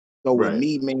mindset. So with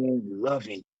me, man,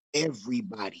 loving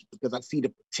everybody, because I see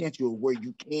the potential of where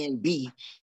you can be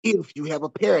if you have a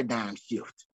paradigm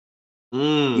shift.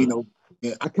 I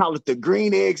call it the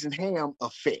green eggs and ham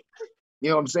effect. You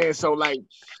know what I'm saying? So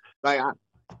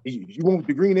you want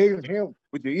the green eggs and ham?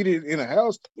 Would you eat it in a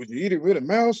house? Would you eat it with a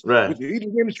mouse? Would you eat it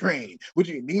in a train? Would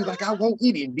you? He's like, I won't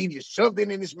eat it. And then you shoved it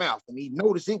in his mouth, and he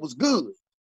noticed it was good.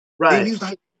 Right. And he's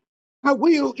like, I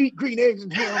will eat green eggs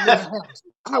and ham in the house.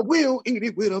 I will eat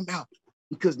it with a mouth.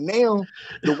 Because now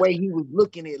the way he was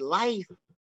looking at life,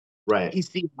 he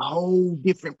sees a whole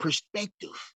different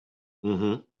perspective.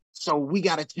 So we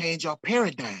got to change our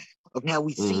paradigm of how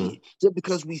we see it. Just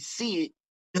because we see it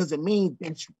doesn't mean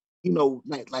that's,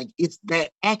 like it's that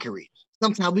accurate.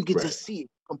 Sometimes we get to see it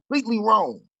completely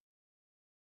wrong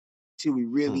till we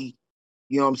really,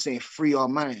 free our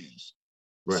minds.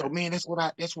 So man, that's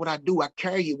what I do. I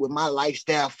carry it with my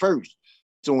lifestyle first.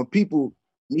 So when people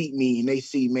meet me and they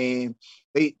see, man,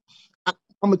 I'm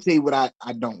gonna tell you what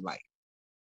I don't like.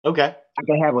 Okay. I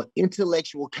can have an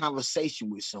intellectual conversation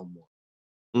with someone.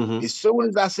 As soon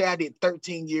as I say I did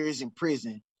 13 years in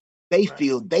prison, they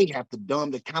feel they have to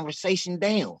dumb the conversation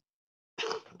down.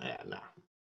 Yeah, no.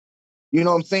 You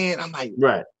know what I'm saying? I'm like,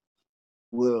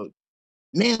 well,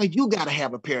 now you gotta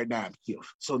have a paradigm shift.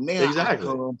 So now I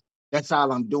come. That's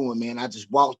all I'm doing, man. I just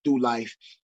walk through life,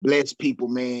 bless people,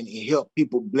 man, and help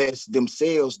people bless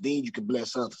themselves. Then you can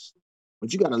bless others.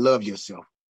 But you got to love yourself.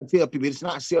 I tell people it's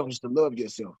not selfish to love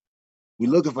yourself. We're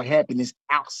looking for happiness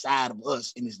outside of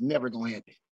us, and it's never going to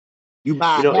happen. You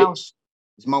buy a house,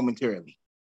 it's momentarily.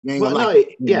 You ain't gonna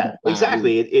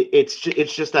exactly. It's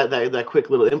just that quick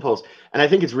little impulse. And I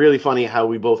think it's really funny how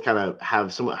we both kind of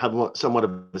have somewhat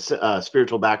of a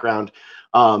spiritual background,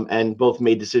 and both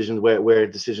made decisions where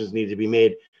decisions needed to be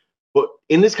made. But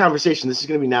in this conversation, this is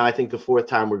going to be now, I think, the fourth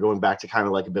time we're going back to kind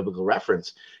of like a biblical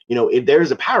reference. If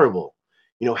there's a parable,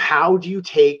 how do you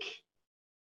take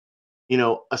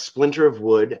a splinter of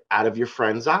wood out of your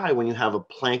friend's eye when you have a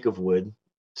plank of wood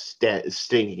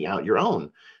sticking out your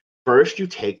own. First, you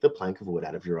take the plank of wood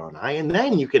out of your own eye, and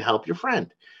then you can help your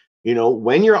friend.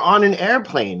 When you're on an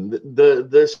airplane,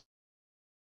 the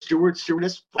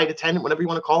stewardess, flight attendant, whatever you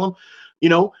want to call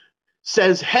them,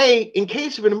 says, hey, in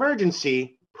case of an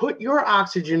emergency, put your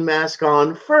oxygen mask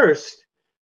on first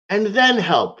and then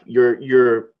help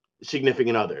your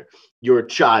significant other, your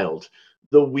child,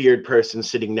 the weird person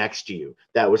sitting next to you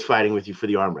that was fighting with you for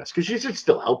the armrest, because you should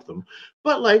still help them,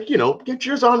 but get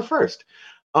yours on first.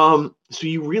 So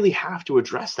you really have to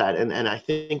address that, and I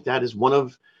think that is one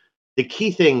of the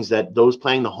key things that those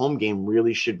playing the home game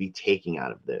really should be taking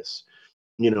out of this.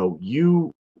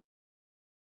 You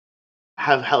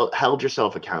have held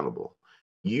yourself accountable.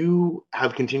 You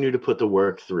have continued to put the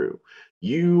work through.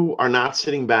 You are not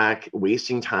sitting back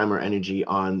wasting time or energy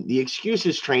on the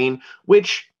excuses train,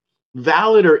 which,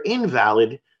 valid or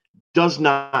invalid, does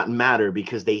not matter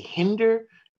because they hinder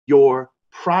your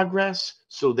progress,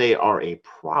 so they are a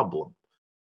problem.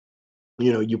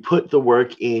 You put the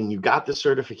work in, you got the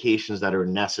certifications that are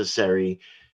necessary,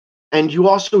 and you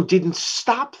also didn't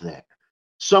stop there.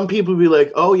 Some people be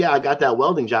like, oh yeah, I got that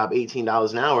welding job,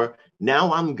 $18 an hour.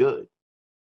 Now I'm good.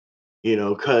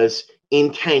 Because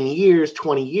in 10 years,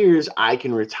 20 years, I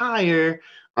can retire.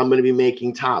 I'm going to be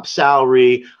making top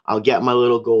salary. I'll get my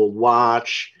little gold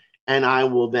watch, and I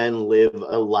will then live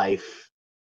a life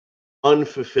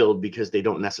unfulfilled because they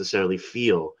don't necessarily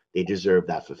feel they deserve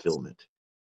that fulfillment.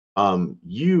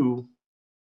 You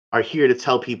are here to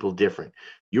tell people different.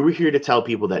 You were here to tell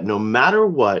people that no matter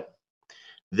what,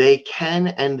 they can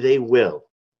and they will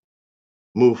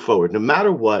move forward. No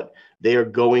matter what, they are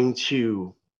going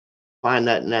to find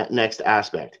that next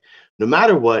aspect. No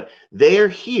matter what, they are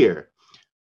here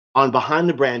on Behind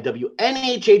the Brand,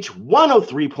 WNHH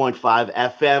 103.5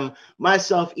 FM.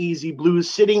 Myself, Easy Blues,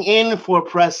 sitting in for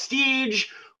Prestige,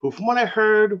 who, from what I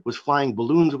heard, was flying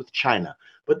balloons with China.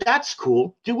 But that's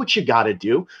cool. Do what you got to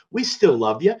do. We still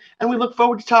love you, and we look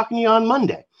forward to talking to you on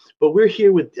Monday. But we're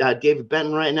here with David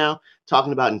Benton right now,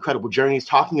 talking about incredible journeys,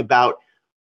 talking about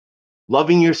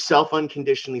loving yourself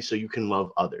unconditionally so you can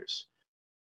love others.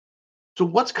 So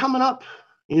what's coming up?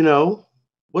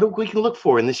 What we can look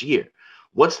for in this year?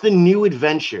 What's the new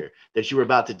adventure that you were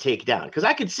about to take down? Because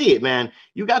I could see it, man.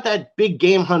 You got that big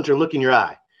game hunter look in your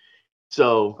eye.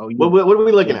 So what are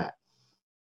we looking at?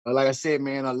 Like I said,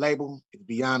 man, our label is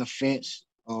Beyond the Fence.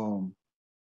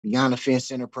 Beyond the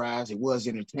Fence Enterprise. It was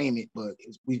entertainment, but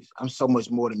I'm so much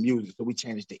more than music. So we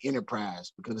changed it to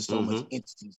Enterprise because there's so much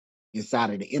entities inside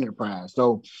of the Enterprise.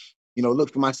 So,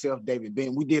 look for myself, David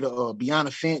Benton. We did a Beyond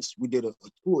the Fence. We did a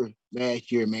tour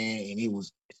last year, man, and it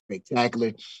was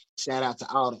spectacular. Shout out to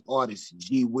all the artists: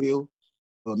 G. Will,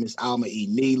 Miss Alma E.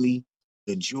 Neely,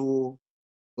 The Jewel,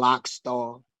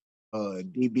 Blockstar,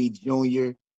 DB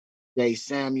Jr., Jay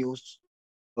Samuels,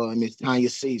 Miss Tanya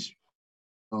Caesar.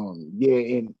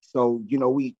 And so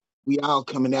we all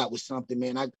coming out with something,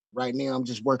 man. Right now I'm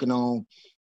just working on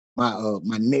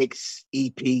my next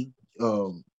EP.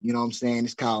 You know what I'm saying?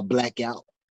 It's called Blackout.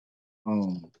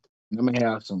 I'm gonna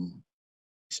have some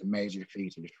major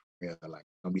features. Yeah, like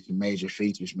gonna be some major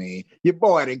features, man. Your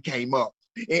boy done came up.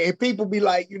 And people be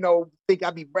like, think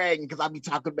I be bragging because I be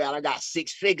talking about I got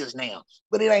 6 figures now.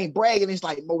 But it ain't bragging, it's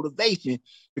like motivation,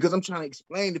 because I'm trying to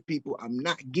explain to people I'm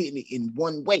not getting it in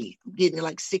one way. I'm getting it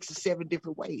like 6 or 7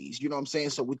 different ways. You know what I'm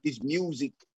saying? So with this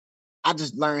music, I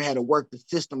just learned how to work the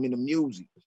system in the music.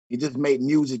 It just made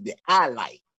music that I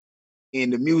like.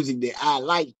 And the music that I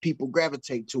like, people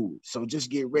gravitate to it. So just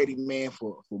get ready, man,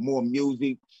 for more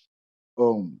music.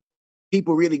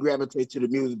 People really gravitate to the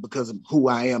music because of who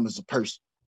I am as a person.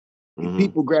 If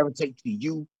people gravitate to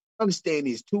you, understand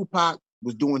this: Tupac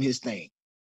was doing his thing.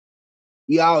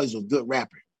 He always was a good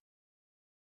rapper.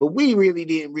 But we really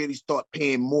didn't start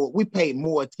paying more. We paid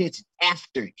more attention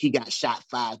after he got shot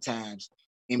 5 times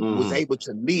and was able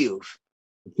to live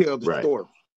to tell the story.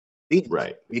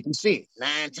 Right. 50 Cent,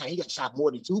 9 times. He got shot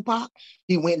more than Tupac.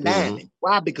 He went 9.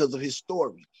 Why? Because of his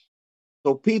story.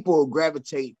 So people will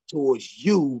gravitate towards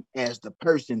you as the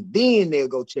person. Then they'll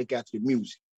go check out your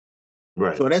music.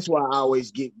 Right. So that's why I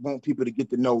always want people to get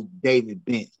to know David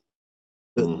Benton,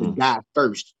 the guy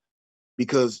first,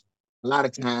 because a lot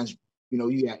of times,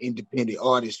 you got independent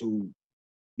artists who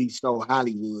be so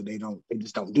Hollywood, they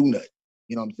just don't do nothing.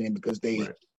 You know what I'm saying? Because they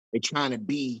trying to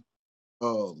be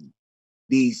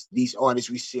these artists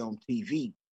we see on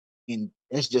TV, and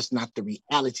that's just not the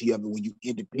reality of it when you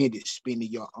independent,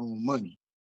 spending your own money.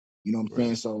 You know what I'm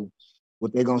saying? So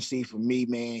what they're gonna see from me,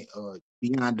 man,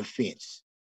 Beyond the Fence,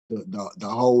 the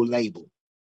whole label.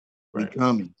 We Right.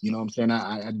 coming. You know what I'm saying?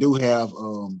 I do have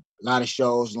a lot of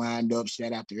shows lined up.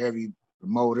 Shout out to every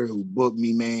promoter who booked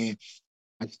me, man.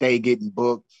 I stay getting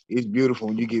booked. It's beautiful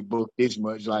when you get booked this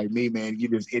much. Like me, man, you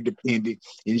just independent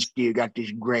and you still got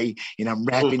this gray, and I'm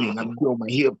rapping and I'm doing my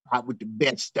hip hop with the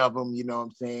best of them. You know what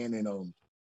I'm saying? And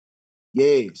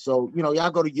yeah. So y'all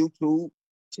go to YouTube,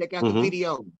 check out the Mm-hmm.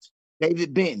 videos.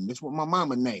 David Benton. That's what my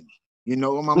mama named me.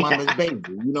 My mama's baby.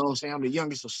 You know what I'm saying? I'm the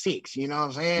youngest of 6. You know what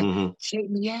I'm saying? Mm-hmm. Check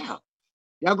me out.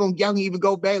 Y'all can even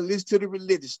go back and listen to the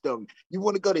religious stuff. You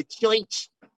want to go to church?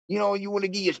 You want to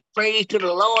give your praise to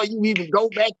the Lord? You even go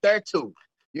back there too.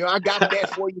 I got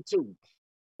that for you too.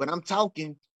 But I'm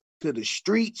talking to the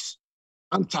streets.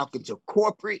 I'm talking to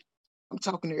corporate. I'm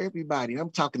talking to everybody. I'm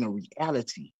talking to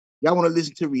reality. Y'all want to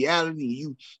listen to reality?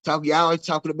 Y'all always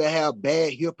talking about how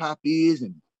bad hip hop is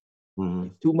and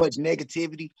too much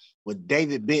negativity. But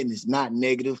David Benton is not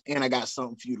negative, and I got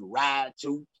something for you to ride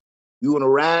to. You want to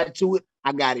ride to it?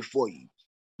 I got it for you.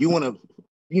 You want to,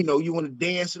 you want to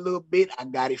dance a little bit? I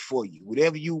got it for you.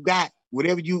 Whatever you got,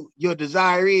 whatever your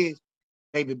desire is,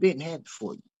 David Benton had it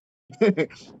for you.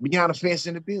 Beyond the fence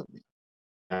in the building.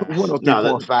 No,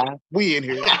 103.5. We in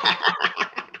here.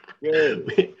 Yeah.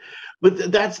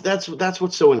 But that's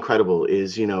what's so incredible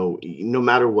is, no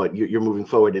matter what, you're moving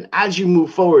forward. And as you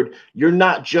move forward, you're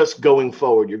not just going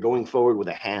forward, you're going forward with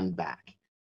a hand back.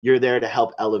 You're there to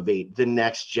help elevate the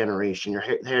next generation. You're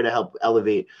there to help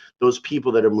elevate those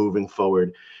people that are moving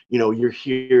forward. You're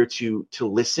here to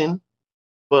listen,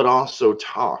 but also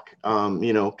talk,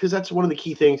 because that's one of the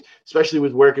key things, especially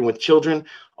with working with children.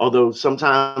 Although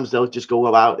sometimes they'll just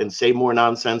go out and say more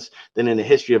nonsense than in a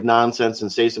history of nonsense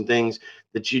and say some things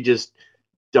that you just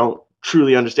don't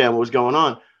truly understand what was going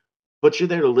on, but you're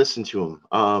there to listen to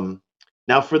them.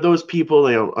 Now, for those people,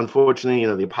 unfortunately,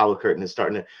 the Apollo curtain is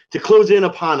starting to close in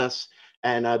upon us,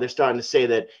 and they're starting to say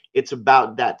that it's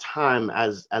about that time,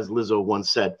 as Lizzo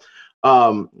once said.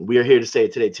 We are here to say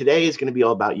it today. Today is going to be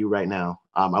all about you right now.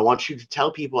 I want you to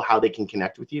tell people how they can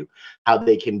connect with you, how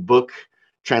they can book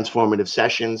transformative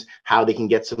sessions, how they can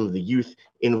get some of the youth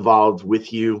involved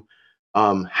with you.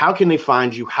 How can they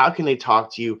find you? How can they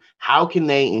talk to you? How can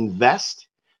they invest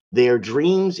their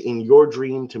dreams in your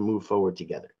dream to move forward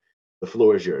together? The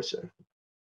floor is yours, sir.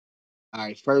 All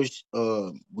right. First,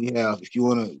 we have, if you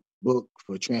want to book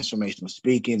for transformational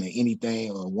speaking or anything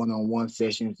or one-on-one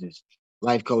sessions, is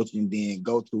life coaching, then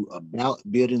go to About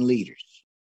Building Leaders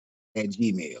at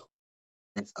Gmail.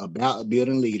 That's About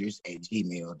Building Leaders at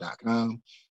gmail.com.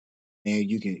 And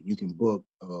you can book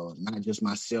not just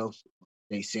myself,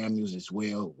 Jay Samuels as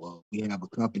well. We have a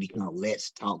company called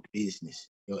Let's Talk Business,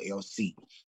 LLC.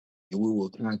 And we will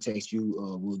contact you.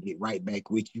 We'll get right back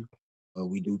with you.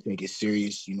 We do take it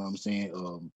serious. You know what I'm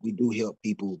saying? We do help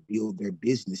people build their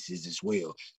businesses as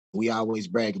well. We always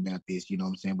brag about this. You know what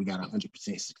I'm saying? We got a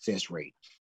 100% success rate.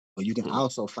 But you can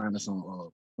also find us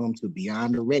on come to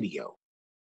Beyond the Radio.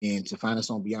 And to find us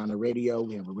on Beyond the Radio,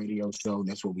 we have a radio show.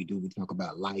 That's what we do. We talk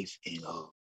about life, and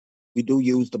we do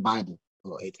use the Bible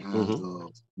at times.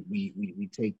 We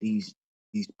take these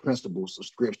principles of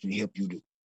Scripture and help you to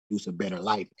use a better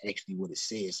life. Actually, what it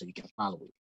says, so you can follow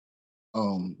it.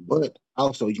 But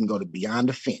also you can go to Beyond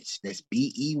the Fence. That's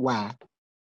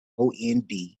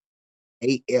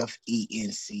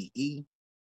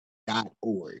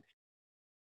BeyondTheFence.org.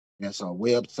 That's our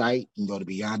website. You can go to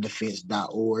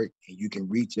beyondthefence.org and you can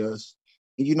reach us.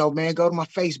 And man, go to my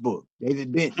Facebook,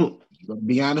 David Benton. Go to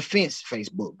Beyond the Fence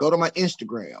Facebook. Go to my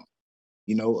Instagram,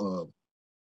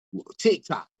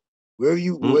 TikTok, wherever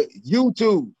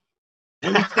YouTube.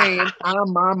 Understand,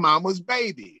 I'm my mama's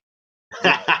baby.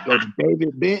 Go to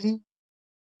David Benton,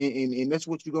 and that's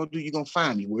what you're gonna do. You're gonna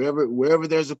find me wherever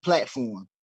there's a platform.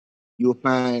 You'll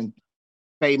find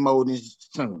Faye Molden's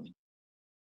son.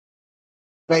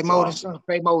 Faye Molden's son.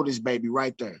 Faye Molden's baby,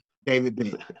 right there. David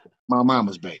Benton, my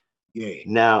mama's baby.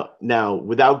 Yeah. Now,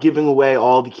 without giving away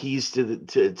all the keys to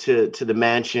the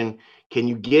mansion, can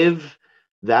you give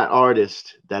that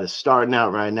artist that is starting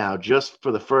out right now, just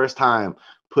for the first time,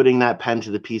 putting that pen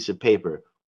to the piece of paper,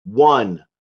 one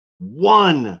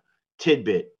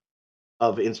tidbit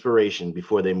of inspiration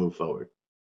before they move forward?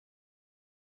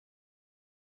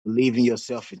 Believe in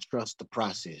yourself and trust the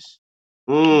process.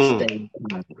 Stay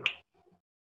positive.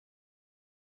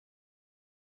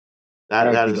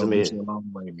 That is amazing. Get you a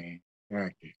long way, man.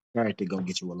 Character gonna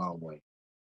get you a long way.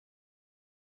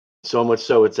 So much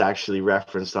so it's actually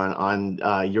referenced on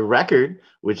your record,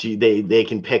 which they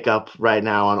can pick up right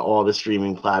now on all the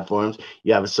streaming platforms.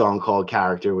 You have a song called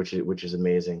Character, which is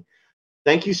amazing.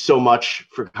 thank you so much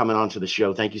for coming on to the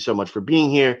show. Thank you so much for being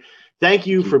here. Thank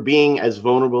you for being as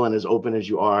vulnerable and as open as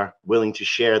you are, willing to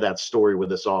share that story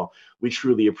with us all. We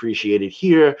truly appreciate it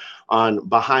here on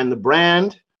Behind the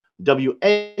Brand,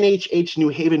 WNHH New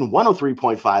Haven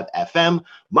 103.5 FM.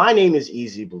 My name is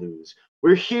Easy Blues.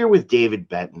 We're here with David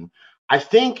Benton. I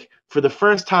think for the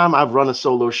first time I've run a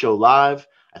solo show live,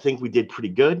 I think we did pretty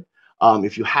good.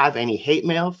 If you have any hate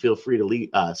mail, feel free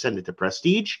to send it to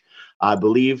Prestige. I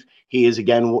believe he is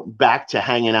again back to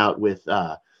hanging out with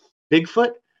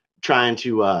Bigfoot, trying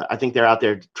to, I think they're out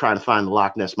there trying to find the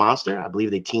Loch Ness Monster. I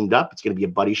believe they teamed up. It's going to be a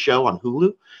buddy show on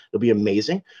Hulu. It'll be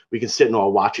amazing. We can sit and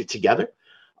all watch it together,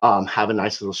 have a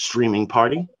nice little streaming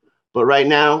party. But right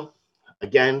now,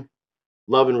 again,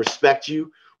 love and respect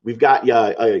you. We've got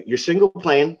your single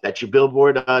playing that your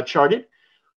Billboard charted.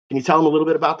 Can you tell them a little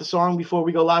bit about the song before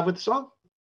we go live with the song?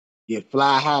 Yeah,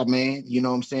 fly high, man. You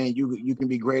know what I'm saying? You can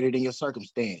be greater than your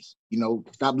circumstance. You know,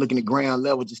 stop looking at ground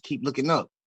level, just keep looking up,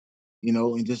 you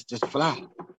know, and just fly.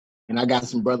 And I got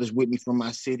some brothers with me from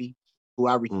my city who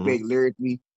I respect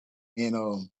lyrically.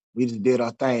 And we just did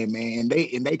our thing, man.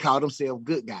 And they call themselves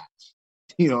good guys.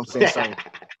 You know what I'm saying? So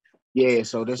yeah,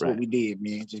 so that's what we did,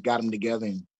 man. Just got them together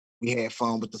and we had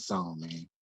fun with the song, man.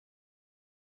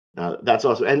 That's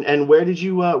awesome. And where'd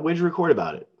you record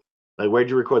about it? Like, where'd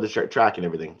you record the track and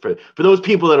everything? For those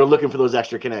people that are looking for those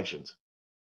extra connections.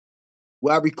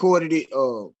 Well, I recorded it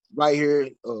right here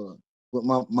with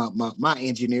my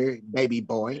engineer, Baby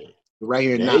Boy, right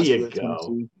here in Knoxville,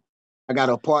 Tennessee. I got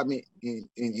an apartment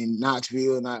in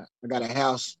Knoxville, and I got a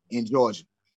house in Georgia.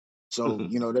 So,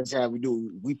 you know, that's how we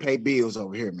do. We pay bills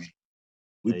over here, man.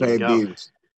 We pay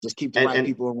bills. Just keep the right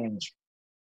people around you.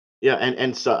 Yeah,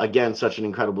 and so again, such an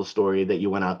incredible story that you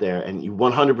went out there and you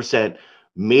 100%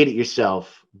 made it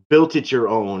yourself, built it your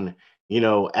own. You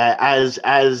know, as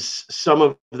some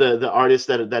of the artists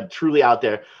that truly out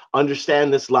there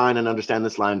understand this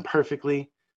line perfectly.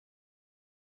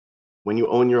 When you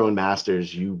own your own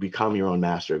masters, you become your own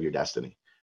master of your destiny.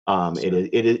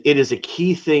 It is a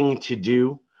key thing to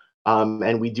do,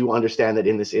 and we do understand that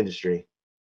in this industry.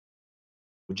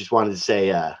 We just wanted to say,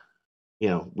 you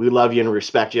know, we love you and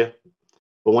respect you.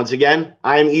 But once again,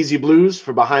 I am Easy Blues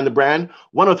for Behind the Brand,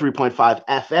 103.5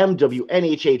 FM,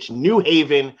 WNHH New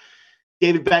Haven.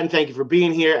 David Benton, thank you for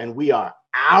being here, and we are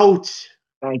out.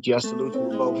 Thank you. I salute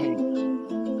you both hands.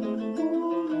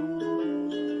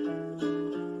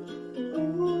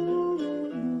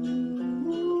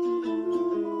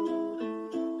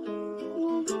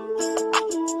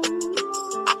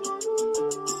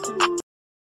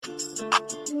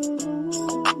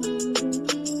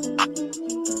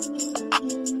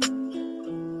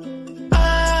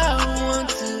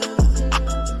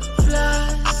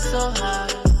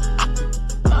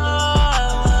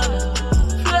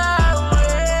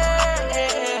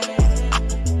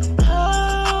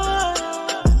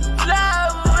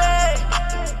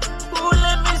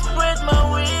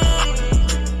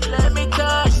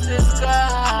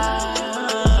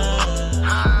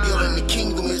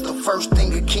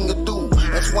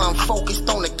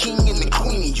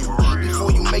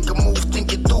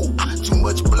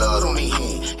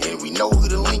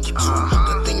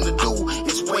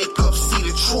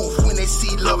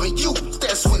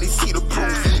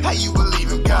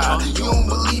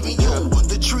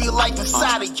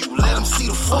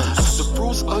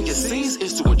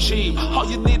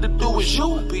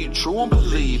 True and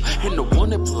believe in the one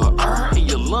that put air in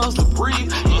your lungs to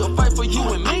breathe. He'll fight for you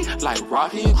and me like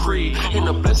Rocky and Creed. And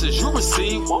the blessings you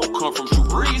receive won't come from true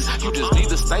breeze. You just need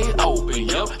to stay open.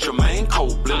 Yep, Jermaine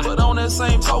Copeland. But on that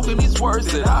same token, these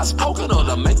words that I spoken are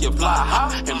to make you fly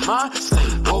high and mine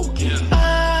stay woken.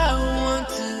 I want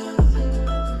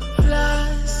to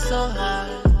fly so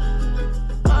high.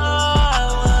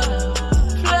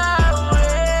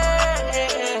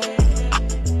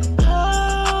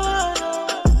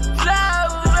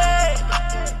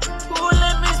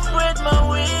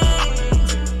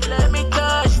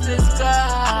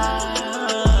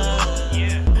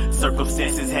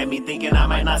 Had me thinking I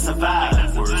might not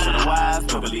survive. Words for the wise,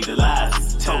 don't believe the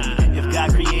lies. Told me, if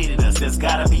God created us, there's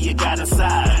gotta be a God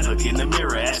inside. Look in the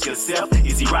mirror, ask yourself,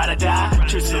 is he ride or die?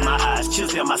 Tears in my eyes,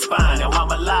 chills down my spine, now I'm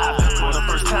alive. For the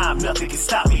first time, nothing can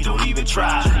stop me, don't even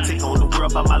try. Take on the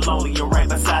world by my lonely, you're right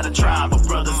beside a tribe of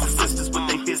brothers and sisters with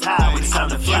they fists high when it's time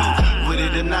to fly. With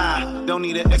it or not, don't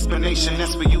need an explanation.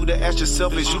 That's for you to ask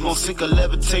yourself, is you gon' sink or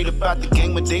levitate about the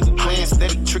game with David playing?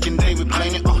 Steady tricking David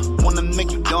playing it. Wanna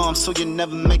make you dumb, so you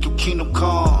never make your kingdom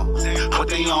come. What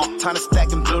they on? Time to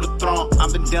stack and build a throne.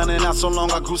 I've been down and out so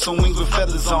long, I grew some wings with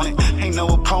feathers on it. Ain't no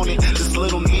opponent, just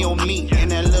little me on me. And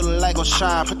that little light gon'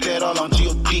 shine, put that all on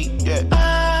G.O.D. Yeah.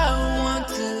 I want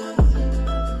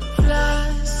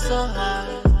so high.